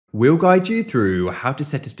We'll guide you through how to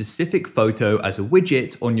set a specific photo as a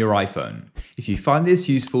widget on your iPhone. If you find this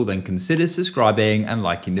useful, then consider subscribing and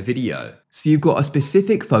liking the video. So you've got a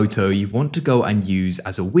specific photo you want to go and use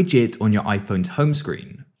as a widget on your iPhone's home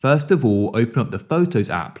screen. First of all, open up the Photos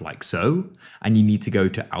app like so, and you need to go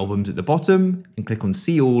to Albums at the bottom and click on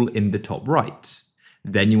See All in the top right.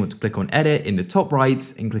 Then you want to click on Edit in the top right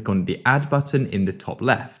and click on the Add button in the top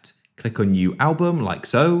left. Click on New Album like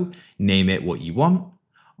so, name it what you want.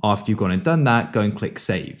 After you've gone and done that, go and click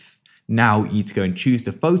Save. Now you need to go and choose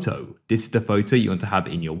the photo. This is the photo you want to have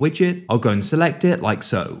in your widget. I'll go and select it like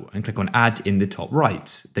so and click on Add in the top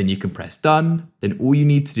right. Then you can press Done. Then all you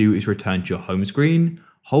need to do is return to your home screen,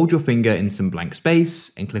 hold your finger in some blank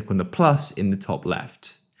space and click on the plus in the top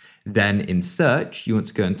left. Then in search, you want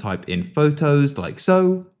to go and type in photos like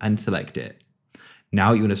so and select it.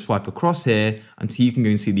 Now you want to swipe across here until you can go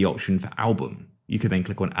and see the option for album. You can then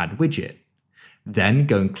click on Add Widget. Then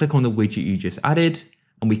go and click on the widget you just added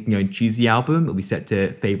and we can go and choose the album that we set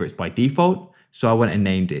to favorites by default. So I went and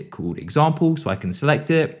named it called Example so I can select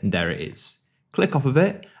it and there it is. Click off of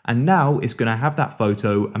it and now it's going to have that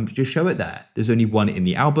photo and just show it there. There's only one in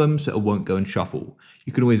the album so it won't go and shuffle.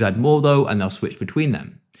 You can always add more though and they'll switch between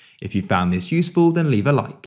them. If you found this useful then leave a like.